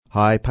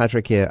Hi,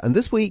 Patrick here, and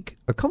this week,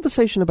 a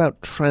conversation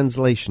about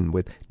translation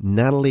with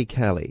Natalie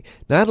Kelly.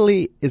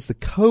 Natalie is the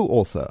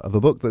co-author of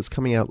a book that's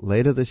coming out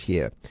later this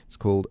year. It's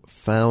called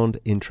Found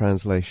in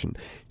Translation.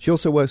 She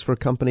also works for a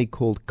company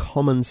called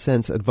Common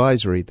Sense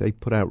Advisory. They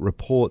put out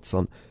reports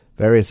on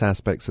various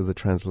aspects of the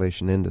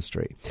translation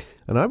industry.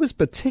 And I was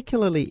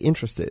particularly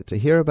interested to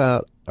hear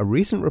about a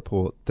recent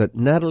report that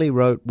Natalie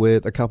wrote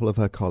with a couple of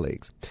her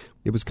colleagues.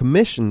 It was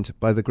commissioned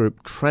by the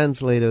group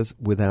Translators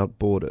Without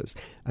Borders,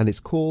 and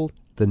it's called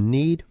The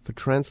Need for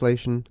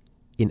Translation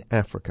in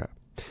Africa.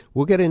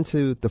 We'll get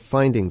into the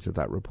findings of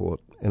that report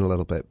in a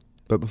little bit.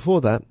 But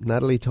before that,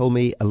 Natalie told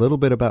me a little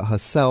bit about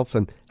herself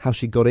and how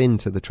she got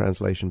into the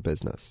translation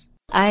business.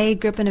 I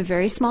grew up in a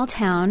very small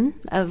town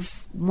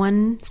of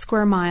 1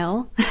 square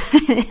mile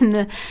in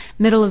the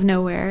middle of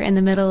nowhere, in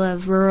the middle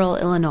of rural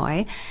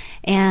Illinois.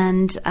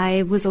 And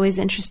I was always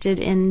interested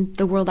in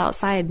the world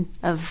outside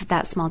of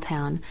that small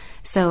town.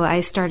 So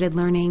I started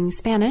learning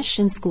Spanish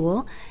in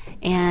school.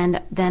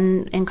 And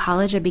then in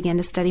college, I began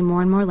to study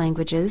more and more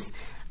languages.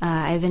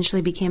 I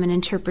eventually became an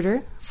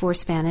interpreter for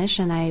Spanish,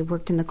 and I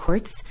worked in the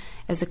courts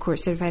as a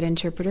court-certified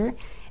interpreter.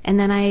 And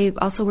then I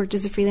also worked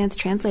as a freelance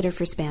translator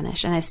for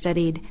Spanish, and I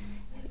studied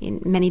in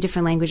many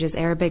different languages: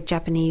 Arabic,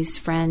 Japanese,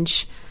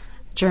 French,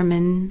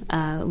 German,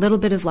 a little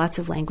bit of lots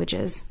of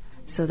languages.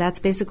 So that's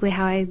basically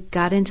how I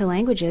got into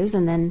languages,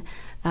 and then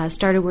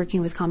started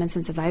working with Common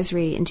Sense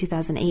Advisory in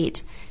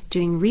 2008,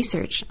 doing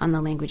research on the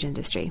language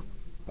industry.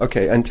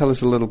 Okay, and tell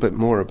us a little bit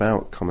more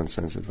about Common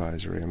Sense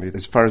Advisory. I mean,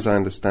 as far as I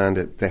understand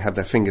it, they have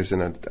their fingers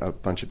in a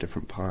bunch of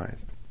different pies.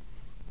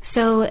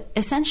 So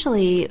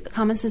essentially,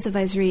 Common Sense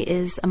Advisory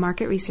is a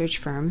market research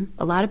firm.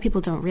 A lot of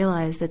people don't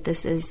realize that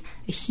this is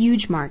a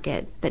huge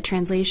market, that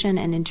translation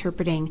and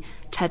interpreting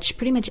touch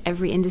pretty much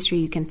every industry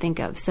you can think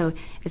of. So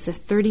it's a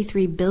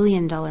 $33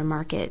 billion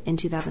market in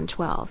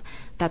 2012.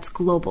 That's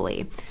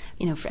globally.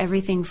 You know, for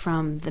everything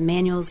from the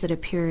manuals that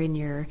appear in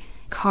your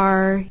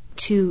car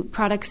to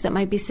products that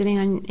might be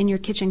sitting in your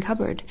kitchen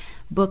cupboard.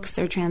 Books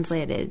are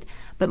translated.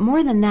 But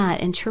more than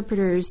that,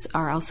 interpreters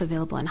are also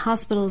available in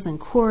hospitals and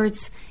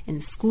courts,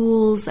 in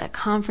schools, at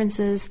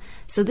conferences.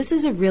 So this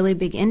is a really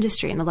big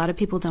industry, and a lot of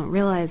people don't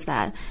realize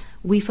that.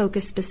 We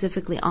focus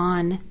specifically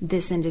on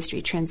this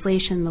industry: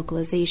 translation,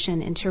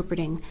 localization,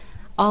 interpreting,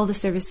 all the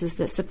services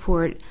that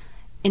support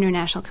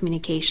international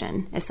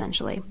communication,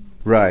 essentially.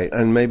 Right,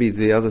 and maybe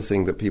the other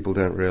thing that people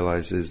don't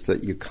realize is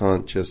that you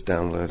can't just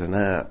download an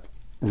app,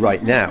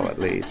 right now at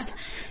least,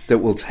 that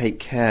will take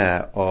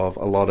care of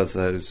a lot of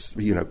those,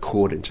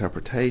 court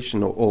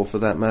interpretation or for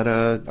that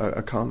matter,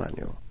 a car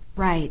manual.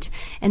 Right.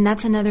 And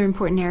that's another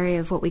important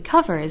area of what we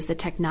cover is the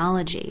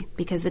technology,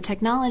 because the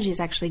technology is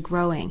actually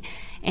growing.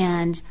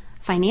 And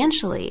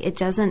financially, it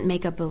doesn't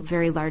make up a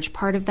very large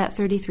part of that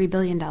 $33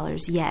 billion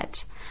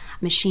yet.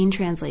 Machine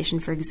translation,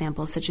 for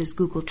example, such as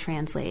Google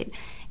Translate.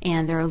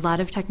 And there are a lot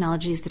of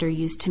technologies that are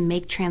used to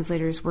make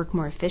translators work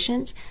more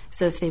efficient.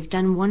 So if they've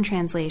done one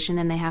translation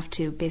and they have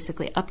to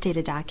basically update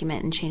a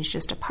document and change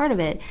just a part of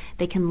it,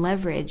 they can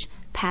leverage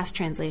past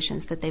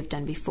translations that they've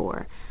done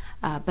before.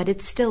 But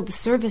it's still the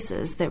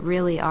services that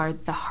really are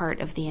the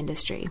heart of the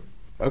industry.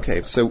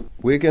 Okay, so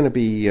we're going to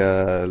be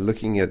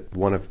looking at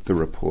one of the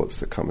reports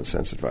that Common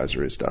Sense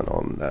Advisory has done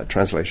on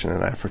translation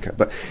in Africa.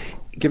 But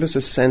give us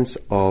a sense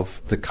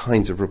of the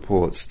kinds of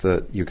reports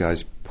that you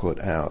guys put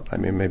out. I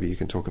mean, maybe you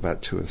can talk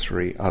about 2 or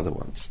 3 other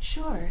ones.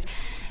 Sure.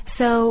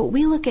 So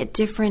we look at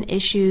different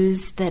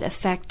issues that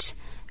affect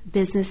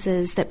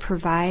businesses that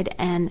provide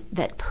and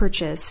that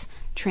purchase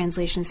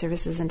translation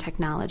services and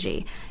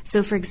technology.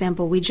 So, for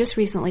example, we just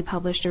recently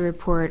published a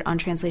report on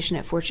translation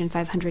at Fortune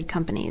 500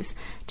 companies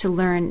to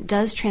learn,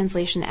 does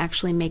translation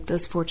actually make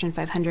those Fortune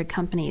 500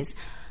 companies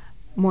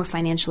more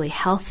financially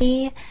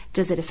healthy?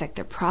 Does it affect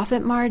their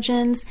profit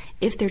margins?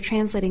 If they're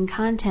translating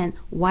content,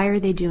 why are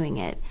they doing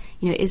it?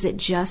 Is it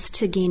just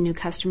to gain new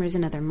customers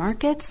in other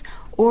markets,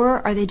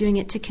 or are they doing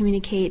it to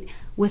communicate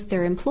with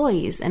their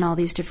employees in all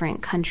these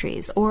different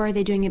countries, or are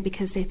they doing it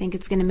because they think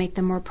it's going to make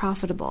them more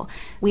profitable?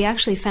 We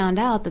actually found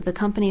out that the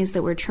companies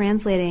that were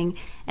translating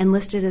and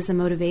listed as a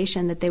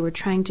motivation that they were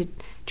trying to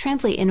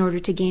translate in order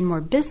to gain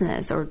more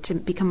business or to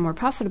become more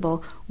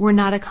profitable were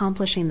not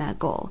accomplishing that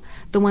goal.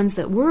 The ones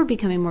that were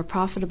becoming more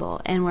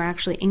profitable and were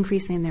actually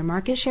increasing their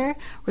market share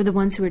were the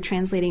ones who were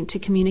translating to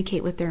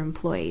communicate with their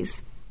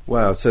employees.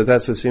 Wow, so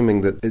that's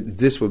assuming that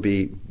this would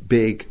be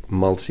big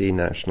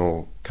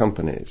multinational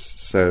companies.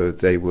 So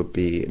they would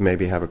be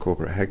maybe have a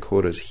corporate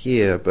headquarters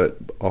here, but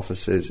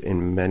offices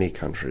in many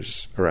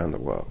countries around the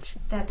world.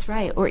 That's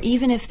right. Or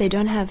even if they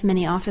don't have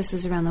many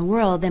offices around the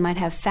world, they might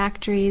have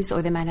factories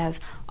or they might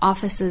have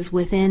offices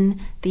within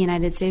the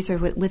United States or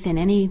within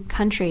any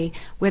country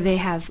where they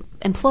have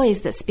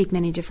employees that speak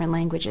many different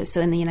languages. So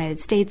in the United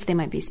States, they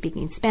might be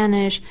speaking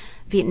Spanish,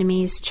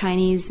 Vietnamese,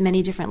 Chinese,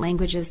 many different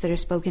languages that are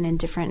spoken in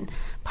different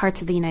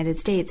parts of the United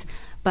States.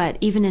 But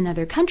even in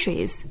other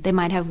countries, they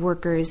might have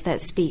workers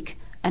that speak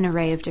an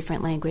array of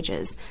different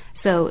languages.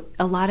 So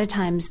a lot of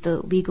times the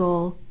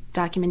legal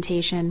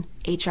documentation,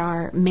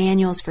 HR,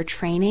 manuals for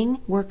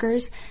training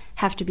workers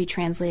have to be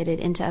translated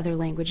into other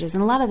languages.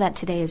 And a lot of that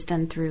today is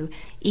done through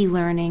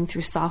e-learning,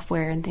 through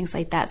software and things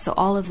like that. So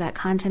all of that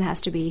content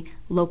has to be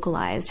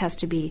localized, has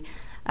to be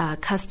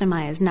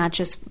customized, not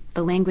just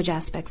the language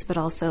aspects, but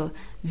also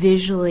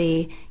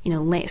visually.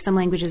 Some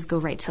languages go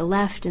right to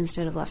left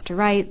instead of left to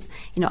right.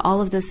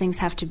 All of those things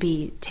have to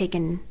be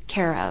taken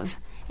care of.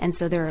 And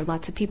so there are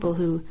lots of people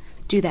who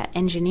do that,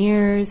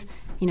 engineers,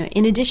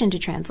 in addition to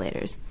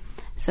translators.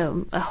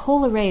 So a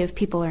whole array of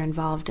people are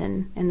involved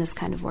in this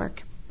kind of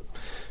work.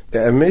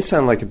 It may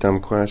sound like a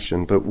dumb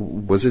question, but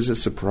was it a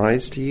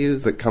surprise to you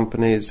that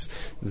companies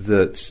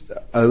that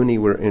only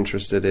were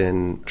interested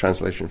in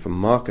translation for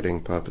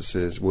marketing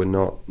purposes were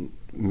not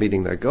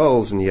meeting their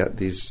goals, and yet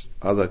these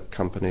other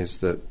companies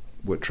that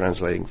were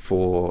translating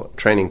for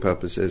training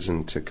purposes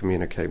and to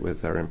communicate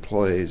with their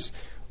employees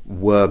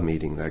were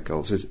meeting their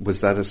goals? Was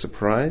that a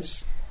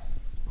surprise?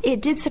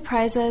 It did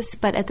surprise us,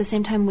 but at the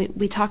same time,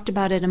 we talked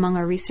about it among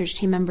our research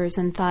team members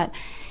and thought,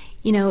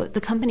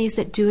 the companies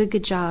that do a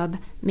good job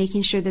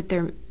making sure that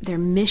their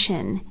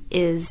mission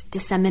is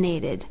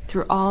disseminated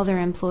through all their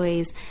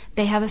employees,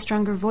 they have a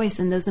stronger voice,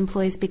 and those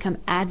employees become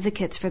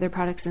advocates for their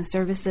products and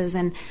services,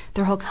 and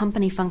their whole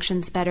company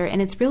functions better.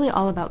 And it's really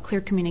all about clear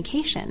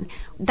communication.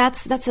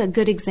 That's a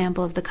good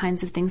example of the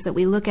kinds of things that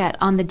we look at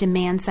on the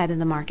demand side of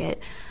the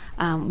market.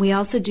 We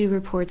also do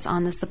reports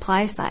on the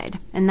supply side,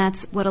 and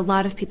that's what a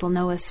lot of people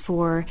know us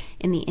for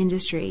in the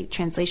industry,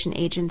 translation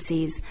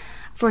agencies.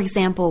 For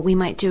example, we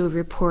might do a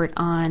report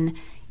on,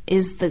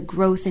 is the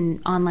growth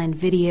in online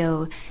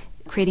video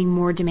creating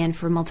more demand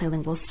for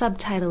multilingual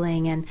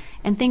subtitling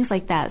and things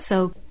like that.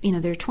 So,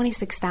 there are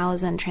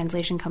 26,000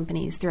 translation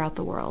companies throughout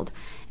the world,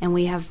 and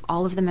we have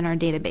all of them in our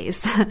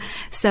database.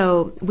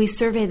 So we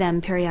survey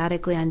them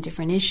periodically on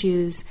different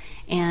issues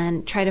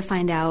and try to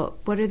find out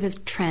what are the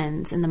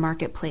trends in the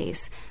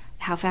marketplace.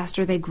 How fast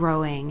are they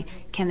growing?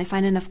 Can they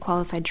find enough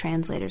qualified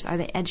translators? Are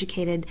they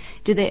educated?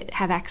 Do they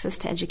have access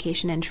to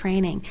education and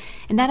training?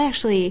 And that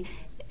actually,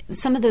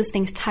 some of those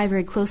things tie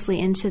very closely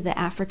into the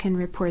African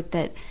report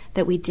that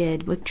we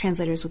did with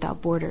Translators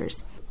Without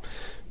Borders.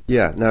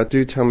 Yeah. Now,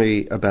 do tell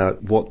me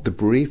about what the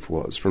brief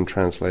was from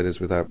Translators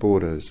Without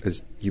Borders.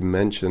 As you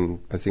mentioned,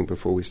 I think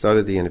before we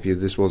started the interview,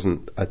 this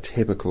wasn't a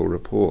typical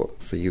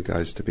report for you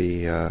guys to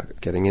be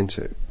getting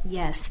into.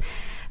 Yes.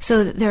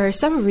 So there are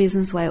several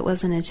reasons why it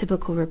wasn't a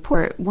typical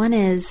report. One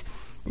is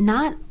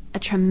not a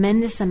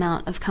tremendous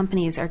amount of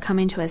companies are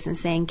coming to us and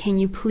saying, can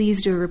you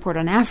please do a report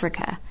on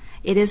Africa?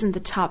 It isn't the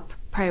top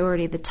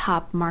priority, the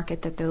top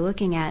market that they're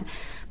looking at.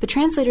 But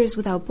Translators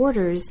Without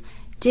Borders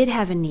did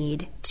have a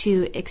need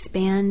to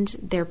expand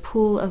their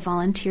pool of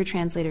volunteer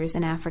translators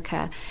in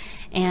Africa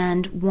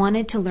and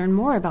wanted to learn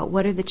more about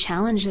what are the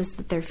challenges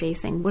that they're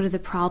facing, what are the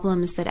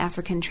problems that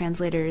African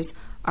translators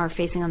are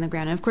facing on the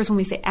ground. And of course, when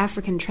we say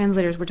African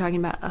translators, we're talking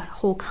about a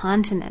whole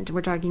continent.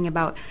 We're talking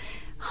about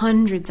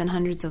hundreds and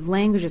hundreds of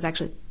languages,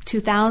 actually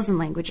 2,000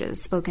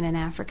 languages spoken in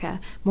Africa,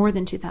 more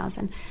than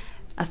 2,000,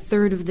 a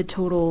third of the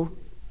total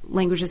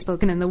languages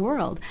spoken in the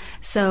world.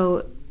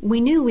 So we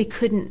knew we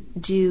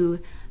couldn't do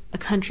a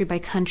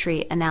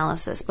country-by-country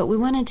analysis, but we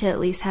wanted to at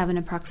least have an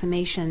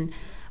approximation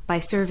by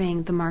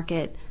surveying the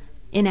market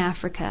in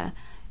Africa.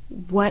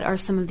 What are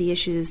some of the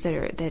issues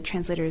that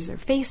translators are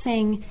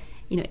facing?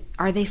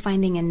 Are they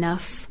finding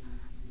enough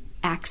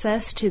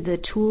access to the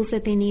tools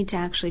that they need to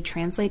actually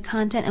translate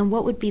content? And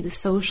what would be the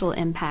social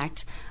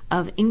impact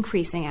of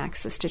increasing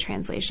access to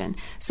translation?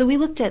 So we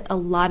looked at a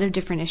lot of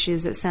different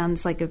issues. It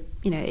sounds like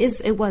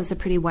it was a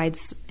pretty wide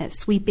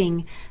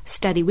sweeping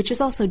study, which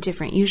is also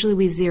different. Usually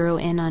we zero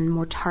in on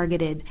more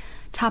targeted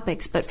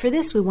topics, but for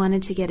this we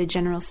wanted to get a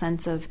general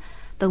sense of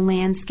the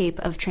landscape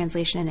of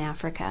translation in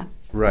Africa.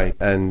 Right,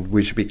 and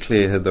we should be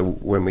clear that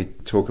when we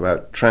talk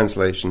about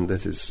translation,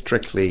 that is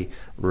strictly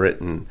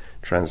written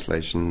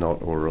translation,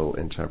 not oral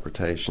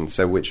interpretation.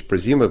 So which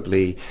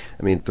presumably,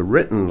 the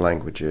written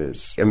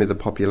languages, the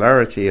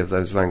popularity of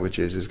those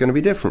languages is going to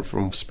be different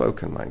from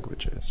spoken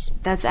languages.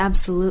 That's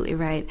absolutely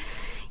right.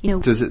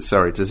 Does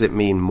it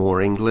mean more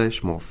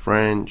English, more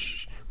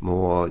French,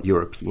 more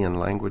European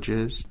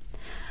languages?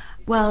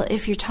 Well,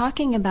 if you're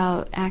talking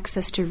about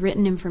access to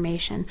written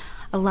information,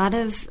 a lot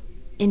of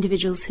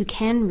individuals who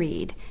can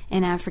read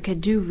in Africa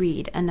do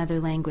read another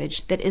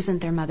language that isn't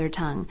their mother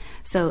tongue.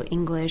 So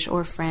English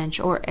or French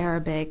or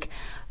Arabic,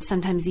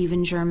 sometimes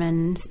even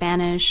German,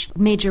 Spanish,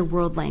 major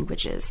world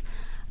languages.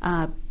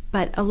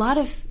 But a lot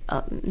of,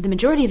 the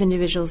majority of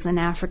individuals in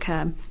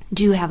Africa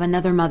do have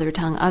another mother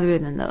tongue other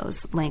than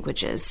those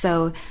languages.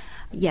 So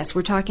yes,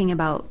 we're talking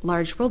about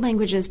large world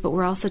languages, but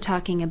we're also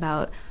talking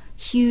about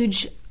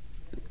huge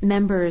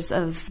members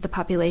of the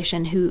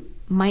population who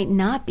might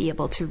not be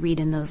able to read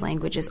in those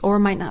languages or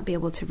might not be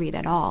able to read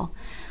at all.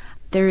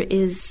 There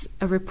is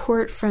a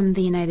report from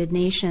the United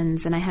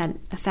Nations, and I had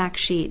a fact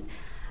sheet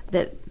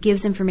that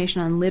gives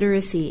information on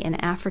literacy in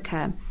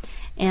Africa.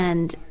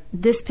 And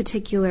this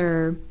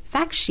particular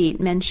fact sheet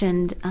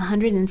mentioned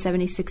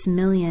 176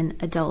 million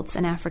adults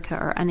in Africa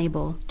are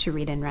unable to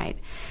read and write.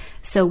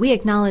 So we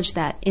acknowledge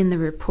that in the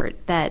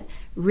report, that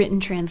written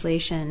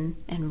translation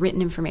and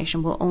written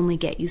information will only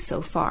get you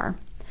so far.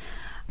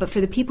 But for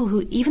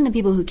even the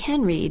people who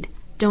can read,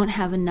 don't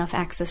have enough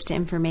access to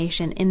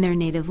information in their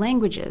native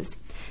languages.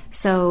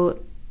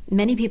 So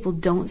many people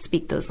don't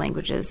speak those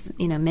languages.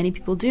 Many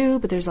people do,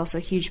 but there's also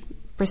a huge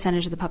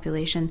percentage of the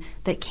population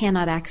that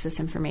cannot access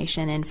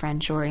information in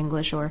French or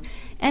English or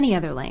any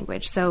other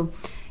language. So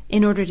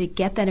in order to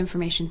get that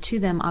information to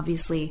them,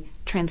 obviously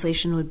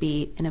translation would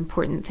be an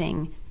important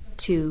thing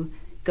to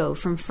go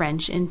from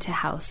French into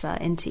Hausa,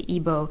 into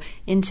Igbo,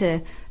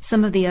 into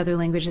some of the other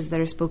languages that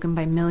are spoken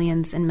by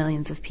millions and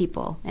millions of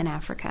people in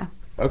Africa.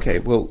 Okay,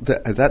 well,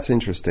 that's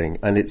interesting,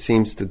 and it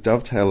seems to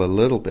dovetail a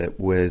little bit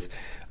with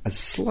a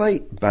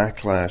slight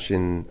backlash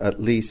in at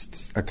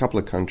least a couple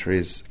of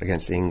countries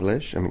against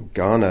English. I mean,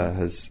 Ghana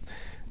has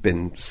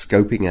been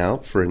scoping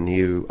out for a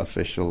new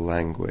official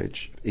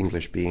language,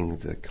 English being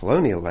the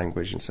colonial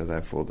language, and so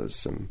therefore there's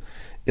some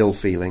ill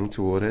feeling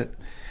toward it.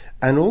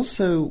 And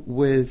also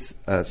with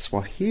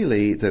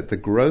Swahili, that the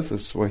growth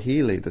of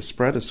Swahili, the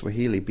spread of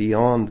Swahili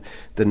beyond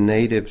the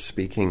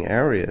native-speaking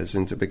areas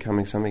into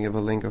becoming something of a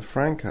lingua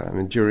franca. I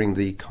mean, during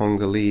the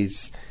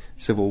Congolese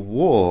Civil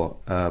War,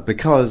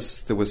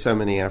 because there were so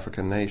many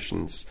African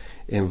nations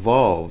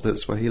involved, that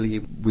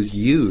Swahili was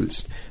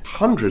used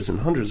hundreds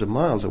and hundreds of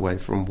miles away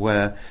from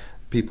where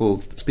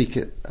people speak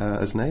it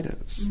as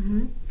natives.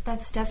 Mm-hmm.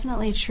 That's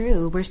definitely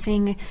true. We're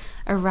seeing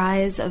a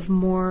rise of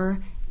more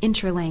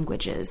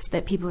interlanguages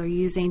that people are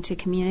using to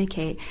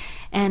communicate.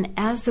 And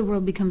as the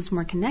world becomes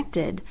more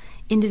connected,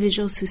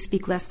 individuals who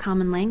speak less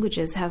common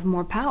languages have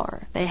more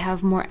power. They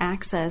have more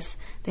access.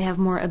 They have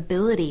more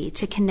ability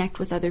to connect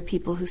with other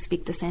people who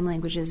speak the same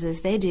languages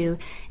as they do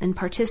and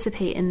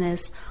participate in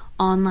this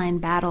online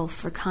battle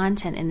for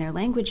content in their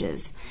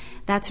languages.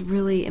 That's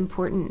really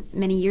important.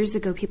 Many years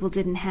ago, people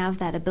didn't have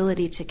that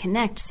ability to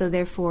connect, so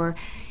therefore,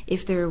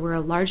 if there were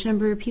a large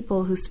number of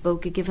people who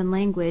spoke a given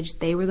language,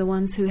 they were the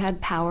ones who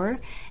had power,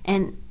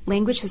 and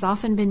language has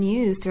often been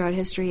used throughout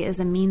history as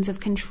a means of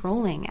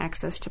controlling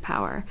access to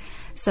power.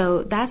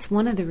 So that's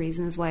one of the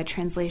reasons why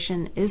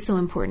translation is so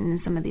important in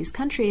some of these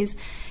countries,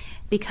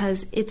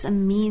 because it's a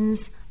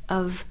means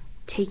of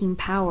taking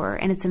power,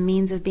 and it's a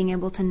means of being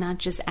able to not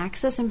just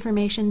access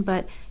information,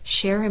 but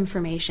share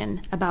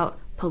information about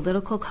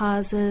political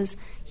causes,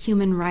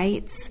 human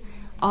rights,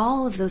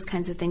 all of those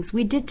kinds of things.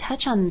 We did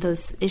touch on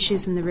those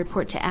issues in the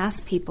report to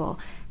ask people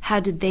how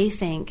did they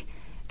think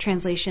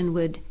translation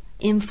would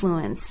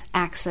influence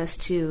access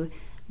to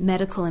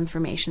medical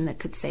information that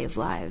could save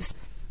lives,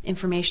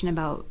 information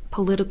about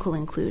political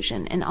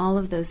inclusion, and all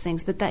of those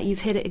things. But that you've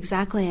hit it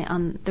exactly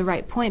on the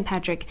right point,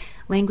 Patrick.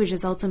 Language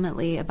is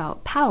ultimately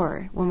about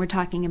power when we're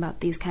talking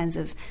about these kinds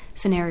of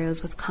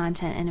scenarios with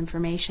content and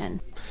information.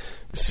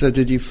 So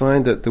did you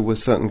find that there were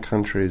certain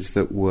countries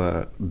that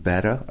were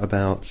better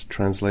about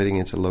translating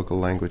into local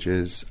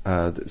languages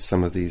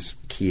some of these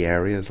key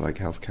areas like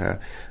healthcare,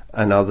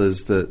 and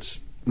others that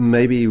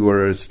maybe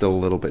were still a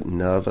little bit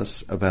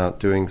nervous about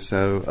doing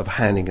so, of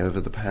handing over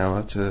the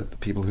power to the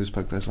people who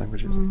spoke those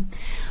languages? Mm.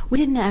 We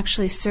didn't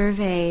actually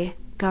survey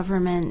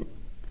government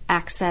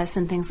access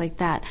and things like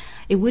that.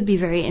 It would be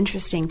very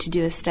interesting to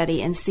do a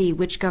study and see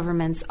which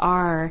governments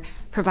are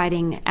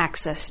providing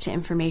access to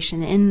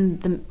information in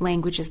the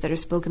languages that are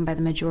spoken by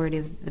the majority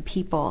of the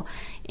people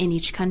in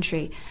each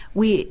country.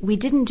 We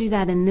didn't do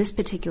that in this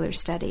particular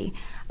study.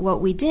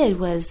 What we did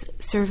was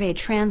survey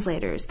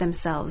translators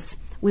themselves.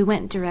 We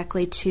went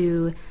directly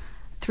to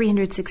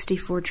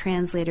 364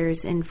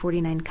 translators in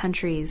 49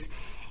 countries,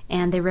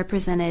 and they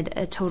represented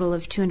a total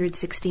of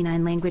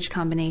 269 language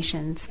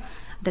combinations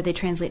that they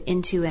translate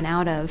into and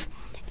out of.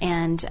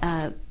 And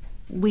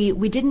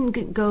we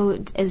didn't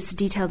go as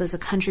detailed as a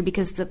country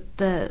because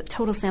the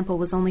total sample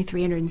was only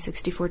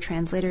 364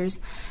 translators.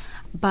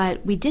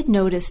 But we did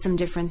notice some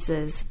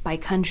differences by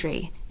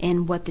country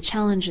in what the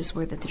challenges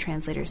were that the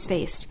translators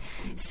faced.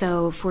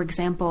 So, for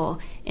example,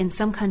 in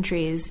some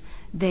countries,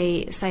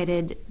 they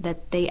cited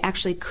that they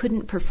actually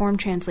couldn't perform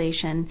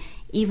translation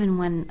even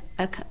when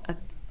a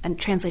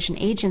translation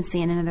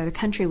agency in another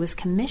country was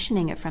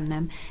commissioning it from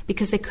them,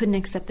 because they couldn't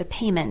accept the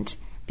payment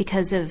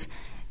because of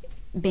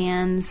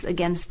bans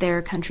against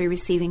their country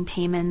receiving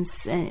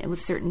payments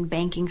with certain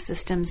banking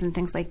systems and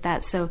things like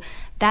that. So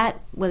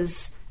that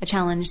was a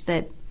challenge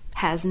that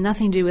has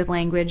nothing to do with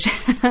language,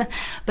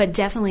 but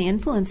definitely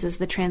influences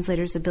the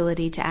translator's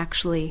ability to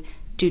actually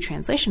do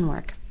translation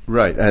work.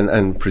 Right,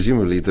 and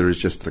presumably there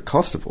is just the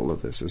cost of all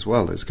of this as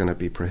well is going to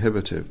be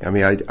prohibitive. I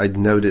mean, I'd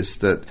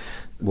noticed that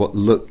what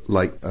looked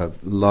like a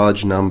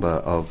large number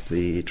of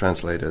the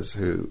translators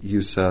who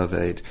you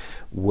surveyed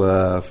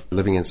were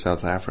living in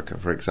South Africa,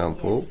 for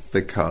example, yes,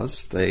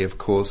 because they, of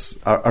course,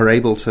 are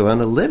able to earn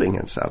a living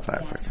in South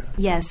Africa.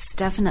 Yes,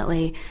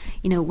 definitely.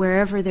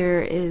 Wherever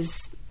there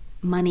is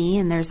money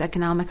and there's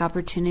economic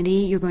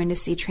opportunity, you're going to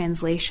see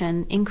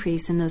translation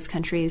increase in those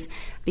countries,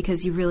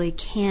 because you really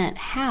can't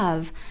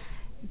have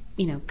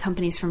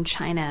companies from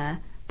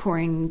China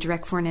pouring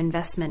direct foreign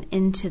investment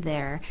into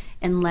there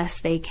unless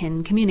they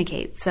can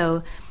communicate.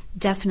 So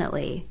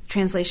definitely,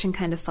 translation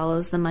kind of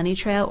follows the money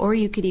trail, or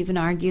you could even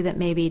argue that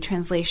maybe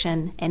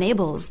translation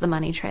enables the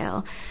money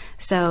trail.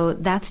 So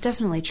that's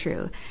definitely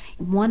true.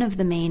 One of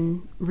the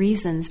main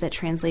reasons that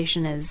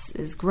translation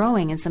is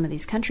growing in some of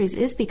these countries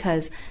is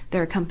because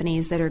there are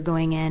companies that are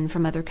going in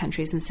from other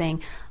countries and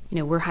saying,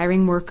 we're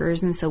hiring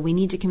workers, and so we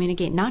need to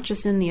communicate not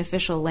just in the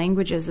official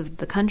languages of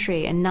the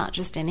country and not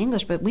just in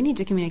English, but we need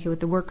to communicate with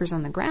the workers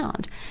on the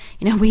ground.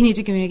 We need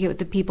to communicate with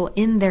the people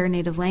in their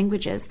native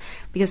languages,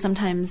 because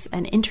sometimes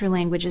an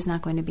interlanguage is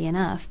not going to be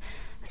enough.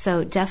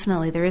 So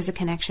definitely there is a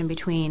connection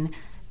between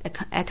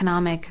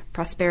economic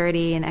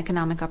prosperity and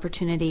economic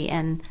opportunity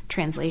and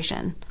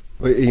translation.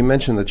 Well, you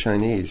mentioned the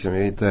Chinese.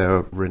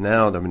 They're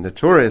renowned,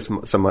 notorious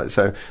so much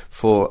so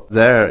for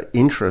their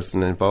interest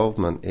and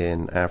involvement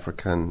in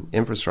African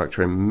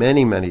infrastructure in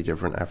many, many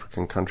different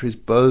African countries,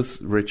 both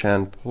rich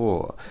and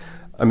poor.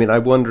 I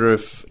wonder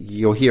if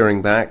you're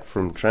hearing back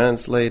from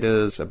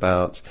translators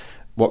about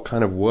what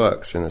kind of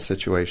works in a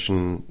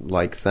situation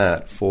like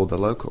that for the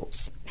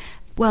locals.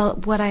 Well,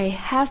 what I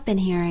have been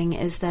hearing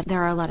is that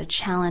there are a lot of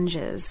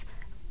challenges.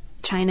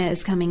 China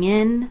is coming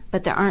in,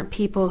 but there aren't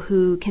people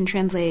who can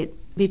translate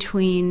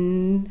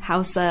between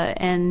Hausa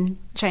and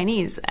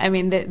Chinese.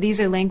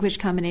 These are language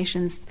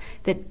combinations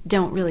that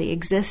don't really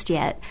exist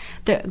yet.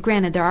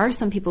 Granted, there are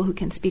some people who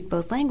can speak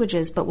both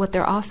languages, but what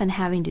they're often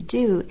having to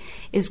do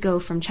is go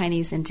from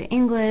Chinese into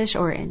English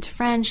or into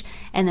French,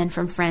 and then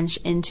from French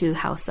into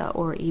Hausa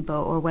or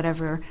Igbo or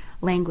whatever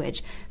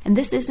language. And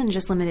this isn't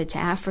just limited to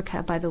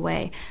Africa, by the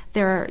way.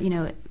 There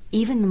are,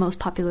 even the most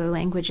popular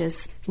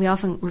languages, we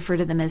often refer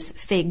to them as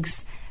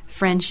FIGs,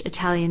 French,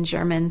 Italian,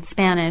 German,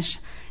 Spanish.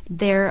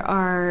 There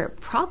are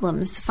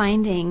problems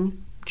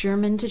finding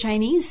German to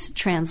Chinese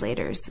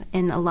translators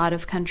in a lot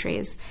of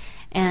countries.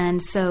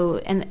 And so,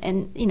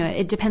 and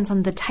it depends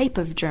on the type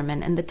of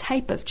German and the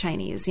type of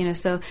Chinese,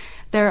 so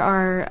there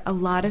are a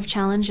lot of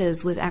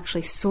challenges with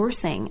actually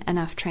sourcing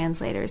enough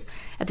translators.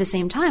 At the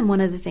same time,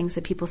 one of the things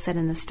that people said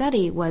in the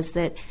study was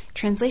that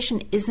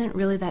translation isn't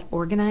really that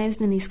organized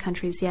in these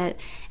countries yet,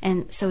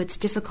 and so it's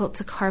difficult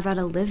to carve out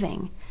a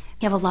living.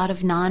 You have a lot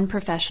of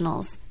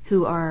non-professionals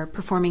who are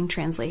performing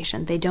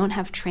translation. They don't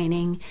have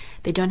training.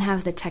 They don't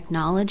have the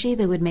technology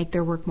that would make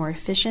their work more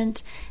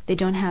efficient. They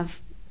don't have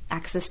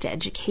access to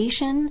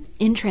education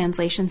in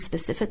translation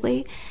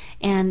specifically.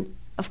 And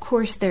of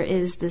course, there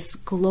is this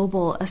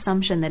global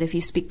assumption that if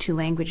you speak 2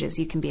 languages,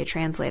 you can be a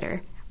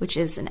translator, which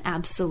is an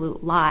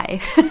absolute lie.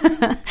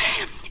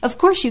 Of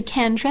course, you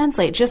can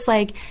translate, just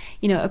like,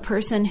 a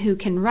person who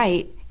can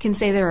write can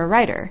say they're a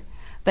writer.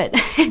 But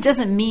it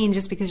doesn't mean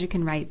just because you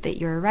can write that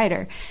you're a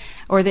writer,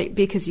 or that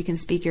because you can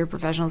speak, you're a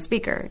professional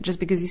speaker. Just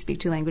because you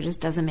speak 2 languages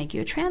doesn't make you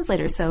a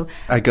translator. So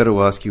I got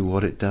to ask you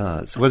what it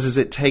does. What does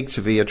it take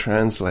to be a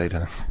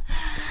translator?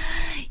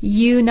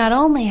 You not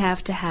only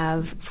have to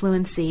have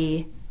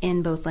fluency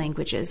in both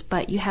languages,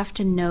 but you have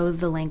to know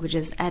the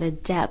languages at a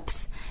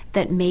depth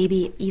that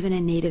maybe even a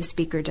native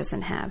speaker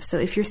doesn't have. So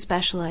if you're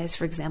specialized,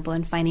 for example,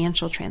 in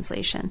financial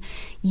translation,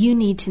 you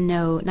need to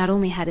know not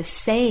only how to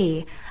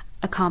say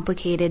a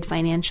complicated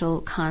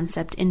financial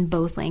concept in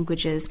both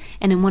languages,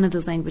 and in one of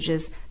those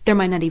languages there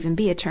might not even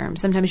be a term.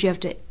 Sometimes you have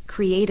to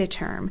create a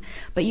term,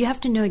 but you have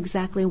to know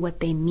exactly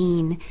what they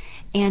mean,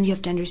 and you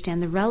have to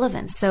understand the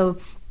relevance. So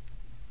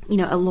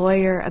a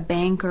lawyer, a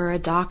banker, a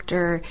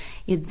doctor,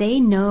 they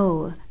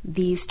know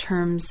these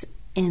terms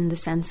in the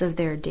sense of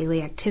their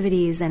daily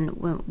activities and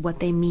what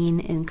they mean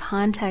in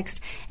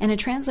context. And a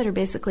translator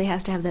basically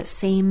has to have that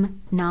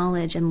same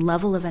knowledge and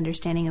level of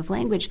understanding of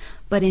language,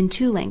 but in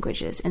 2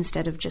 languages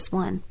instead of just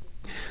 1.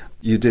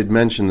 You did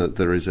mention that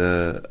there is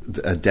a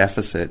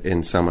deficit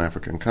in some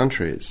African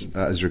countries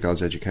as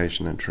regards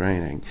education and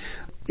training.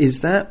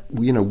 Is that,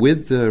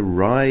 with the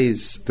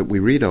rise that we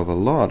read of a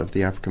lot of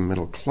the African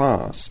middle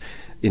class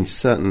in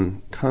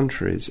certain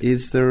countries,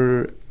 is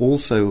there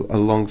also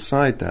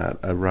alongside that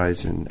a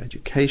rise in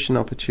education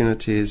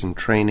opportunities and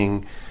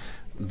training,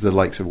 the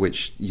likes of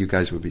which you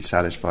guys would be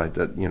satisfied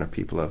that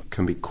people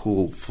can be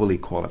fully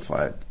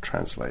qualified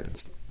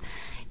translators?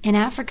 In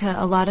Africa,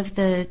 a lot of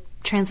the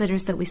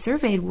translators that we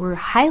surveyed were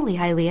highly,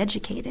 highly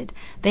educated.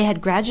 They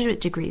had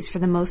graduate degrees for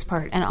the most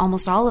part, and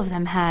almost all of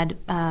them had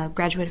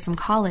graduated from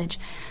college.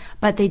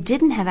 But they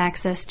didn't have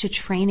access to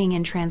training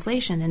in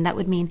translation, and that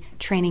would mean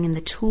training in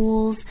the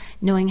tools,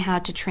 knowing how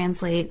to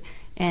translate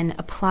and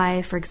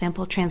apply, for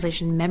example,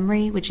 translation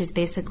memory, which is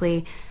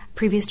basically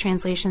previous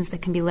translations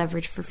that can be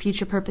leveraged for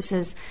future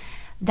purposes.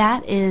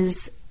 That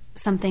is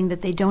something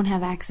that they don't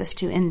have access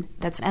to, and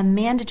that's a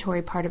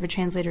mandatory part of a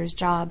translator's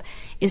job,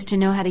 is to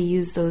know how to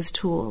use those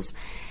tools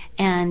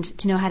and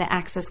to know how to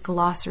access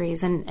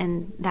glossaries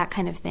and that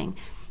kind of thing.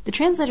 The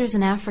translators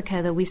in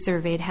Africa that we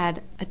surveyed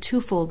had a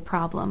 2-fold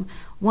problem.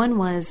 One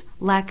was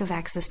lack of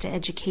access to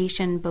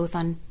education, both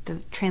on the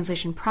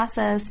translation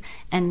process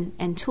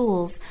and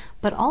tools,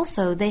 but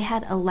also they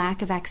had a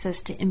lack of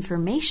access to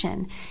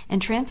information.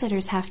 And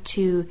translators have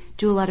to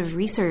do a lot of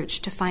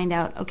research to find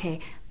out, okay,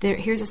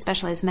 here's a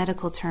specialized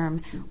medical term.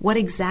 What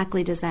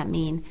exactly does that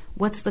mean?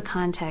 What's the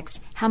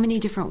context? How many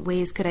different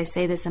ways could I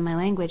say this in my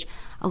language?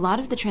 A lot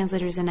of the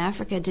translators in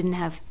Africa didn't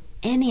have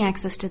any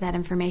access to that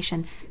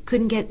information,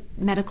 couldn't get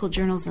medical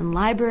journals in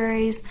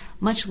libraries,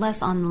 much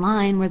less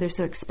online where they're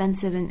so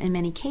expensive in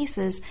many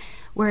cases,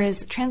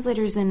 whereas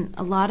translators in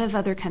a lot of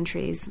other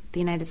countries, the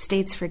United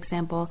States, for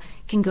example,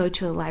 can go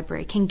to a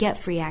library, can get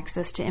free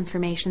access to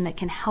information that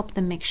can help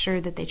them make sure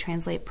that they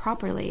translate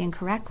properly and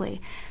correctly.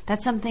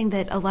 That's something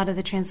that a lot of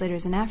the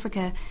translators in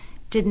Africa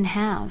didn't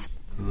have.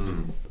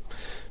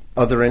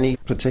 Are there any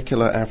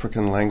particular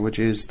African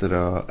languages that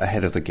are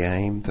ahead of the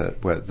game,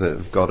 that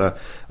have got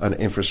an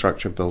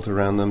infrastructure built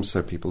around them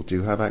so people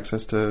do have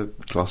access to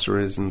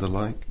glossaries and the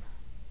like?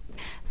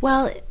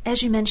 Well,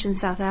 as you mentioned,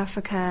 South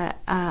Africa,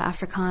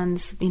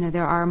 Afrikaans,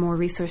 there are more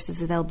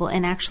resources available.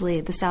 And actually,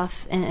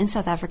 in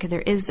South Africa,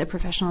 there is a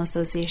professional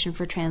association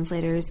for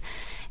translators.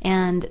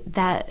 And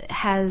that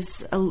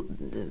has,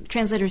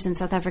 translators in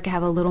South Africa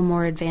have a little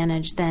more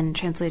advantage than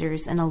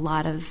translators in a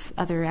lot of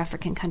other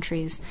African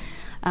countries.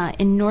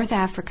 In North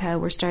Africa,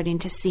 we're starting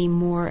to see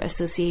more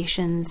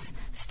associations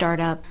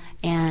start up,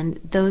 and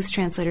those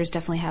translators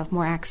definitely have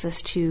more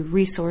access to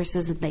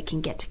resources that they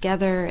can get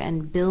together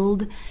and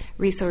build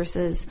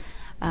resources,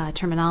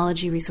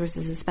 terminology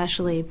resources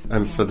especially.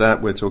 And for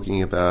that, we're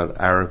talking about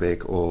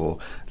Arabic or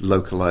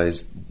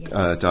localized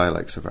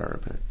dialects of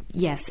Arabic.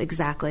 Yes,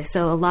 exactly.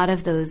 So a lot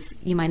of those,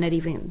 you might not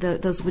even,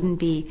 those wouldn't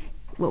be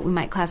what we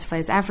might classify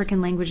as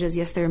African languages.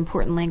 Yes, they're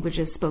important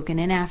languages spoken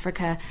in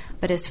Africa,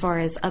 but as far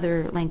as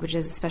other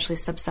languages, especially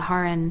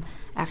sub-Saharan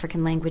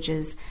African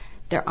languages,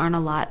 there aren't a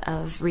lot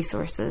of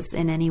resources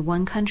in any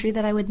one country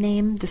that I would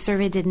name. The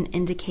survey didn't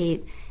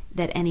indicate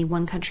that any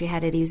one country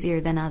had it easier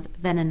than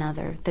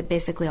another, that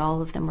basically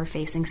all of them were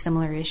facing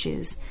similar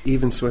issues.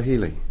 Even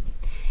Swahili?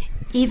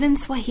 Even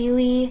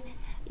Swahili,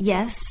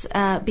 yes,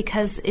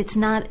 because it's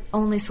not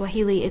only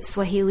Swahili, it's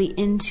Swahili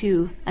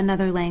into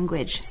another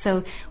language.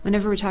 So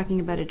whenever we're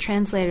talking about a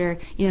translator,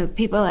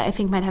 people I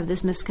think might have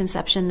this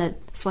misconception that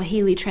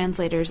Swahili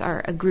translators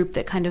are a group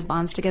that kind of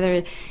bonds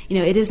together.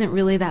 It isn't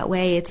really that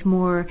way. It's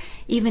more,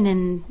 even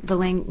in the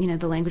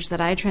language that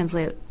I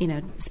translate,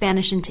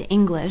 Spanish into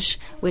English,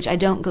 which I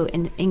don't go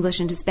in English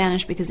into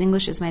Spanish because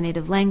English is my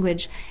native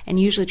language, and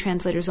usually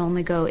translators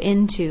only go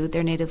into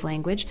their native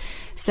language.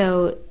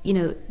 So,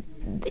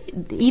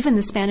 even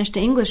the Spanish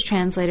to English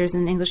translators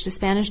and English to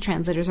Spanish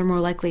translators are more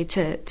likely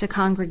to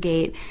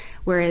congregate,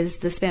 whereas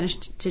the Spanish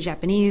to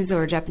Japanese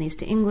or Japanese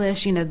to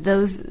English,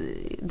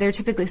 they're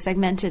typically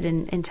segmented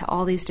into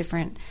all these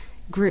different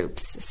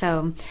groups.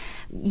 So,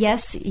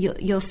 yes,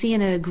 you'll see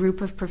in a group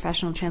of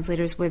professional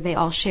translators where they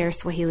all share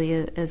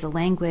Swahili as a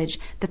language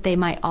that they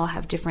might all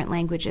have different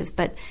languages,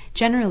 but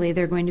generally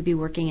they're going to be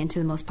working into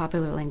the most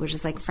popular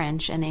languages like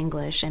French and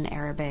English and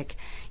Arabic.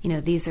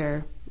 These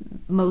are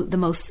the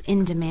most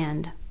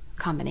in-demand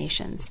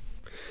combinations.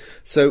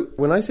 So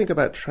when I think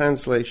about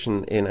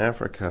translation in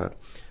Africa,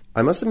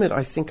 I must admit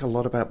I think a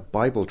lot about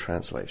Bible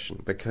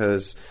translation,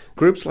 because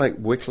groups like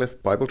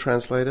Wycliffe Bible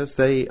Translators,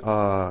 they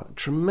are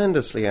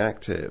tremendously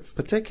active,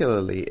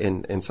 particularly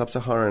in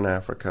sub-Saharan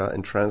Africa,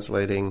 in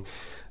translating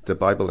the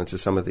Bible into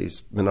some of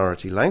these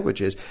minority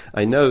languages.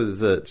 I know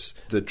that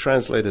the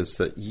translators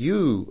that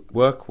you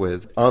work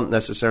with aren't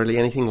necessarily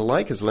anything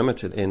like as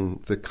limited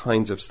in the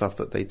kinds of stuff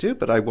that they do,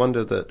 but I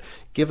wonder that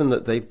given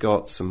that they've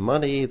got some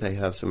money, they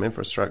have some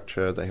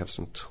infrastructure, they have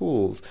some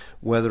tools,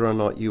 whether or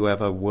not you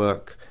ever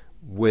work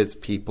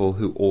with people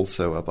who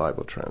also are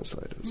Bible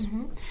translators.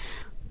 Mm-hmm.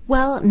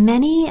 Well,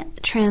 many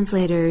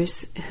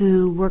translators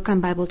who work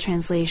on Bible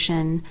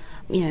translation,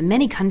 in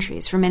many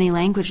countries, for many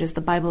languages,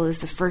 the Bible is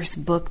the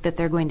first book that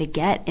they're going to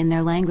get in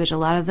their language. A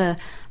lot of the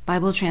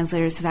Bible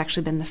translators have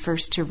actually been the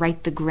first to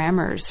write the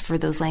grammars for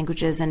those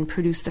languages and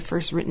produce the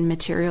first written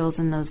materials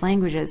in those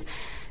languages.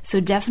 So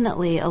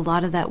definitely a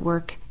lot of that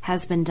work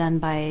has been done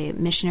by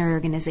missionary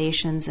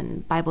organizations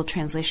and Bible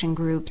translation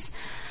groups.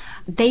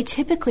 They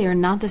typically are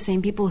not the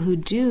same people who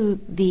do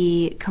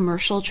the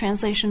commercial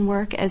translation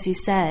work, as you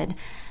said.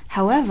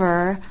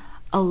 However,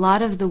 a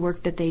lot of the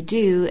work that they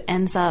do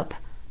ends up,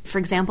 for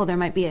example, there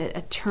might be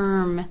a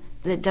term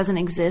that doesn't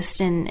exist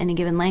in any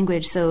given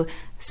language, so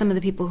some of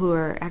the people who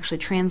are actually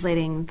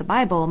translating the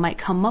Bible might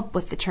come up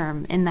with the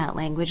term in that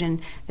language,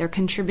 and they're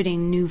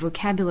contributing new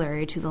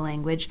vocabulary to the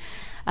language.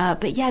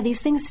 But yeah,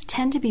 these things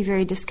tend to be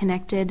very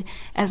disconnected.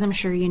 As I'm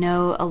sure you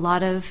know, a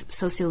lot of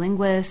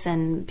sociolinguists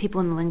and people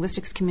in the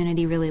linguistics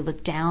community really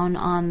look down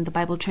on the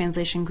Bible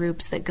translation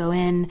groups that go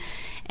in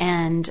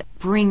and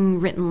bring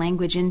written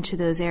language into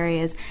those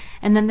areas.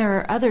 And then there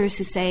are others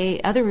who say,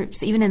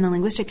 even in the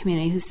linguistic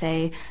community, who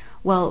say,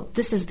 well,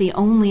 this is the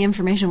only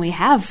information we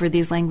have for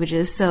these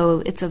languages,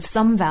 so it's of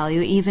some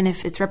value, even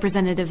if it's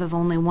representative of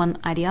only one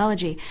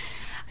ideology.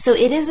 So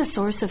it is a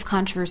source of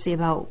controversy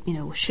about,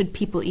 should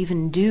people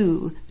even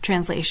do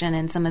translation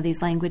in some of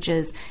these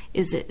languages?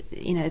 Is it,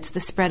 it's the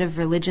spread of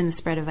religion, the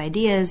spread of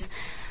ideas.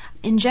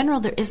 In general,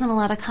 there isn't a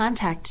lot of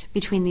contact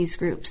between these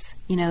groups.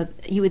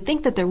 You would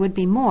think that there would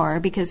be more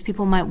because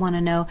people might want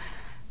to know,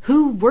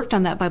 who worked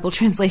on that Bible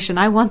translation?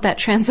 I want that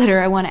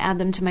translator. I want to add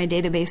them to my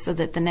database so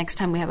that the next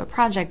time we have a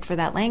project for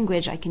that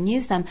language, I can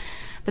use them.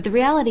 But the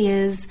reality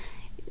is,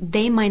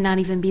 they might not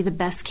even be the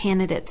best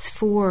candidates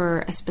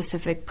for a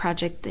specific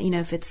project.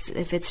 If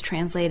it's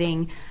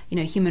translating,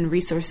 human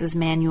resources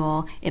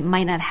manual, it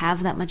might not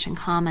have that much in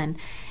common.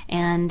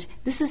 And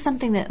this is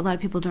something that a lot of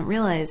people don't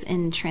realize.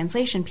 In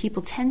translation,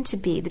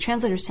 the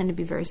translators tend to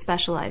be very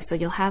specialized. So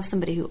you'll have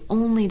somebody who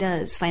only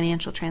does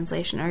financial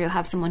translation, or you'll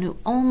have someone who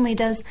only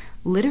does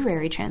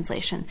literary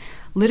translation.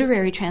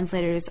 Literary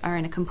translators are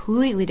in a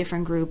completely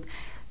different group.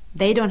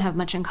 They don't have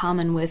much in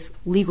common with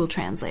legal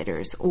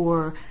translators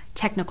or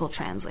technical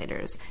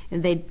translators.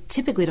 They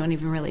typically don't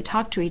even really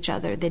talk to each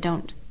other.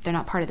 They're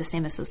not part of the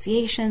same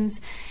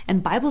associations.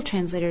 And Bible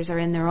translators are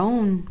in their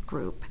own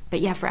group.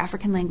 But yeah, for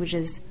African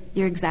languages,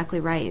 you're exactly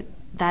right.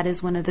 That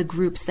is one of the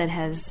groups that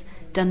has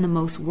done the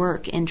most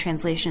work in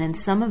translation in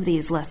some of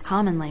these less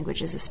common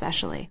languages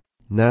especially.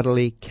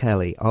 Natalie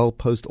Kelly. I'll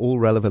post all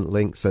relevant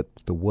links at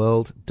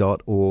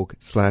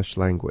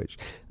theworld.org/language.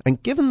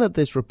 And given that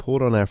this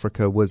report on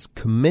Africa was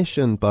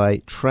commissioned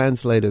by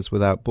Translators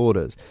Without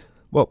Borders,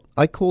 well,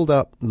 I called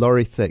up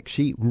Laurie Thick.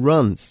 She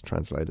runs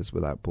Translators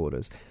Without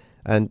Borders.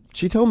 And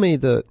she told me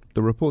that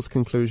the report's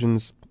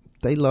conclusions,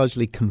 they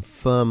largely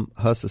confirm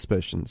her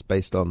suspicions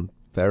based on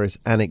various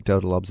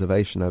anecdotal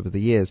observation over the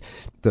years,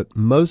 that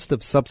most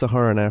of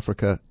sub-Saharan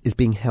Africa is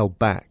being held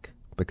back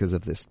because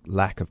of this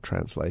lack of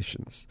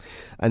translations.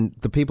 And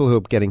the people who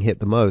are getting hit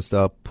the most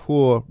are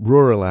poor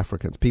rural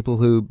Africans, people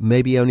who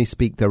maybe only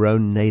speak their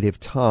own native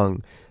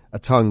tongue, a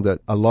tongue that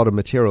a lot of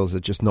materials are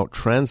just not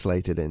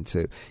translated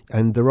into.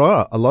 And there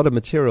are a lot of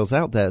materials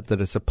out there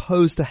that are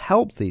supposed to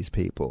help these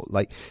people,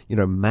 like,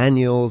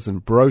 manuals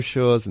and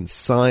brochures and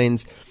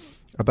signs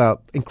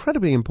about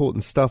incredibly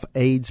important stuff,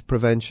 AIDS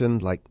prevention,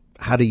 like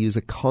how to use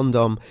a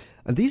condom.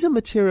 And these are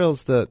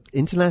materials that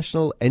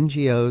international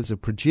NGOs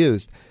have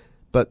produced,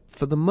 but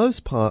for the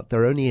most part,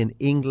 they're only in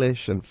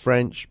English and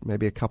French,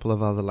 maybe a couple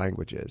of other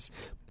languages.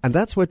 And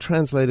that's where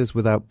Translators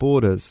Without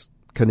Borders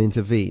can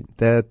intervene.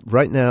 They're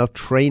right now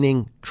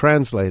training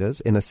translators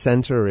in a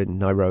center in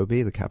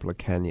Nairobi, the capital of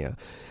Kenya.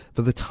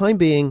 For the time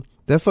being,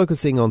 they're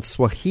focusing on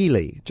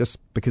Swahili just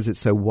because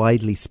it's so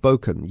widely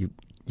spoken. You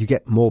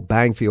get more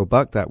bang for your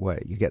buck that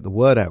way. You get the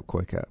word out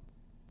quicker.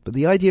 But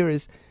the idea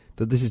is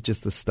that this is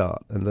just the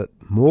start, and that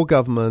more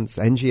governments,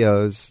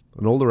 NGOs,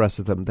 and all the rest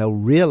of them, they'll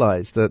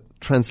realize that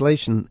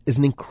translation is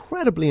an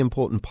incredibly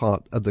important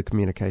part of the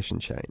communication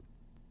chain.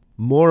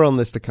 More on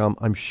this to come,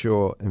 I'm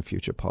sure, in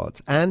future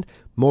pods. And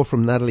more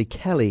from Natalie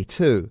Kelly,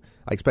 too.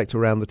 I expect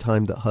around the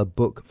time that her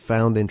book,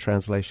 Found in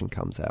Translation,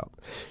 comes out.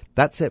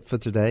 That's it for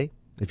today.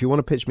 If you want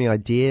to pitch me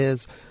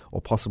ideas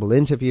or possible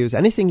interviews,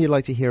 anything you'd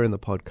like to hear in the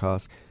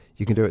podcast,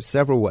 you can do it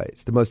several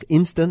ways. The most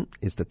instant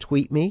is to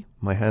tweet me.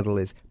 My handle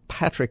is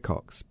Patrick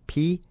Cox,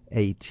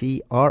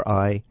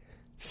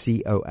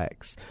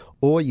 PatriCox.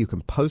 Or you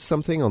can post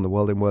something on the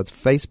World in Words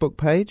Facebook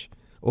page,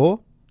 or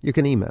you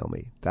can email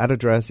me. That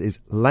address is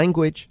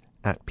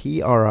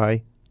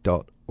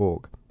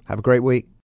language@pri.org. Have a great week.